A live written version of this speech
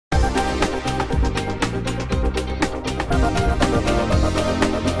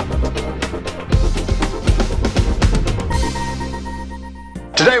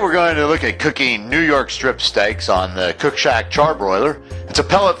Today we're going to look at cooking New York strip steaks on the Cookshack Charbroiler. It's a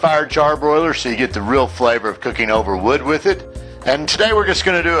pellet-fired charbroiler, so you get the real flavor of cooking over wood with it. And today we're just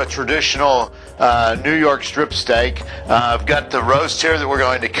going to do a traditional New York strip steak. I've got the roast here that we're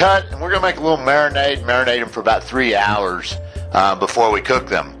going to cut, and we're going to make a little marinade them for about 3 hours before we cook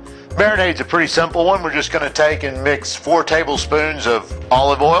them. Marinade's a pretty simple one. We're just going to take and mix 4 tablespoons of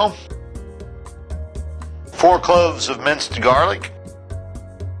olive oil, 4 cloves of minced garlic,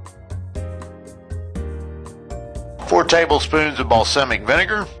 4 tablespoons of balsamic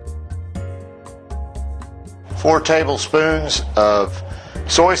vinegar, 4 tablespoons of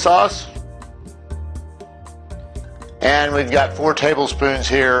soy sauce, and we've got 4 tablespoons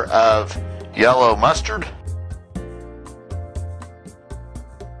here of yellow mustard,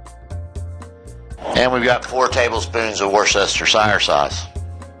 and we've got 4 tablespoons of Worcestershire sauce.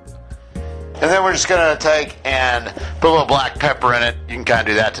 And then we're just going to take and put a little black pepper in it. You can kind of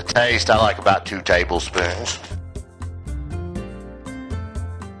do that to taste. I like about 2 tablespoons.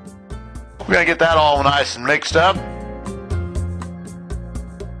 We're going to get that all nice and mixed up.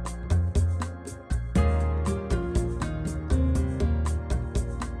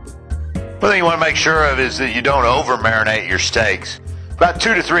 One thing you want to make sure of is that you don't over marinate your steaks. About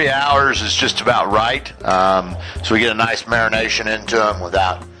 2 to 3 hours is just about right, so we get a nice marination into them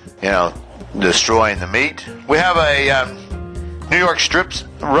without, destroying the meat. We have a New York strip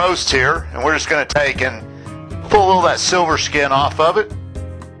roast here, and we're just going to take and pull a little of that silver skin off of it.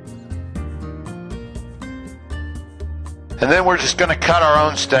 And then we're just going to cut our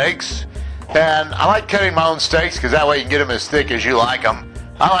own steaks. And I like cutting my own steaks because that way you can get them as thick as you like them.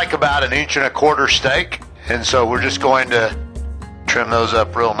 I like about 1.25 inch steak, and so we're just going to trim those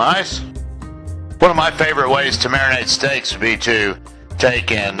up real nice. One of my favorite ways to marinate steaks would be to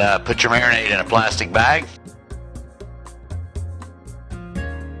take and put your marinade in a plastic bag.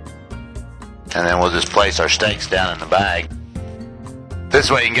 And then we'll just place our steaks down in the bag.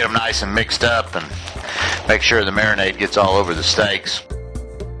 This way you can get them nice and mixed up and make sure the marinade gets all over the steaks.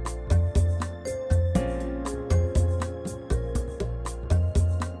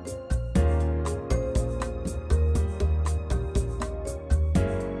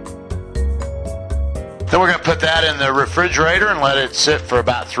 Then we're going to put that in the refrigerator and let it sit for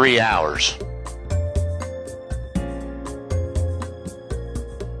about 3 hours.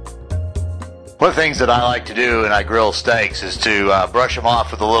 One of the things that I like to do when I grill steaks is to brush them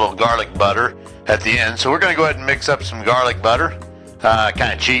off with a little garlic butter at the end. So we're going to go ahead and mix up some garlic butter.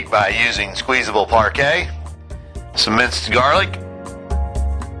 Kind of cheat by using squeezable parquet, some minced garlic,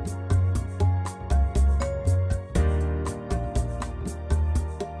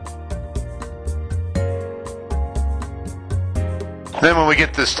 then when we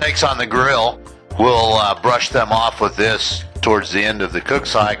get the steaks on the grill, we'll brush them off with this towards the end of the cook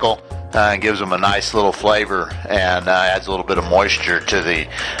cycle. And gives them a nice little flavor and adds a little bit of moisture to the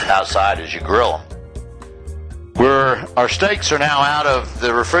outside as you grill them. Our steaks are now out of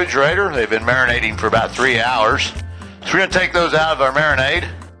the refrigerator. They've been marinating for about 3 hours. So we're going to take those out of our marinade.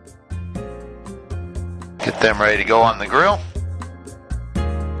 Get them ready to go on the grill.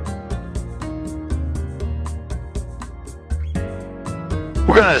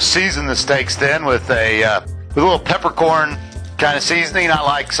 We're going to season the steaks then with a little peppercorn kind of seasoning. I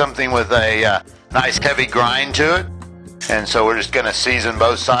like something with a nice heavy grind to it, and so we're just going to season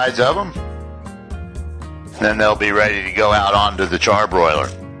both sides of them. Then they'll be ready to go out onto the charbroiler.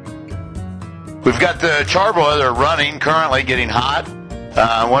 We've got the charbroiler running, currently getting hot.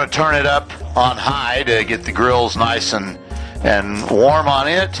 I want to turn it up on high to get the grills nice and warm on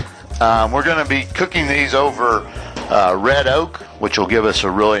it. We're going to be cooking these over red oak, which will give us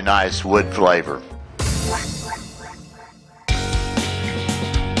a really nice wood flavor.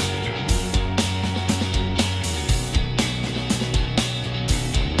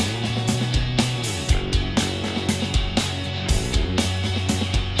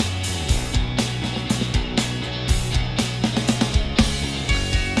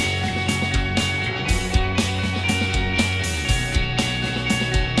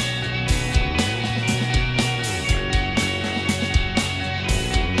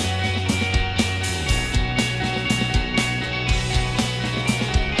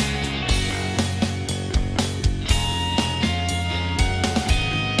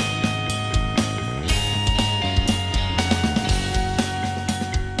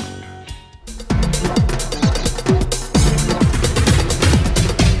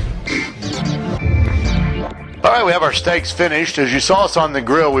 Alright, we have our steaks finished. As you saw us on the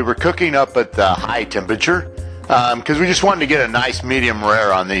grill, we were cooking up at the high temperature because we just wanted to get a nice medium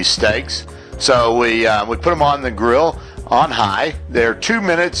rare on these steaks. So we put them on the grill on high. They're 2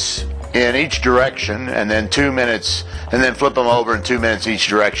 minutes in each direction, and then 2 minutes, and then flip them over in 2 minutes each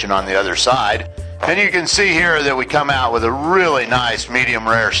direction on the other side. And you can see here that we come out with a really nice medium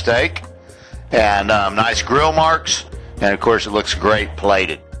rare steak, and nice grill marks, and of course it looks great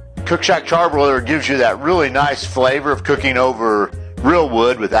plated. Cookshack Charbroiler gives you that really nice flavor of cooking over real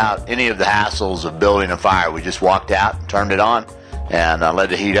wood without any of the hassles of building a fire. We just walked out and turned it on and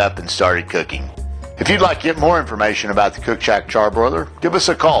let it heat up and started cooking. If you'd like to get more information about the Cookshack Charbroiler, give us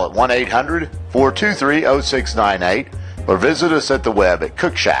a call at 1-800-423-0698 or visit us at the web at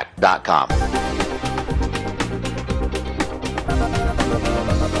cookshack.com.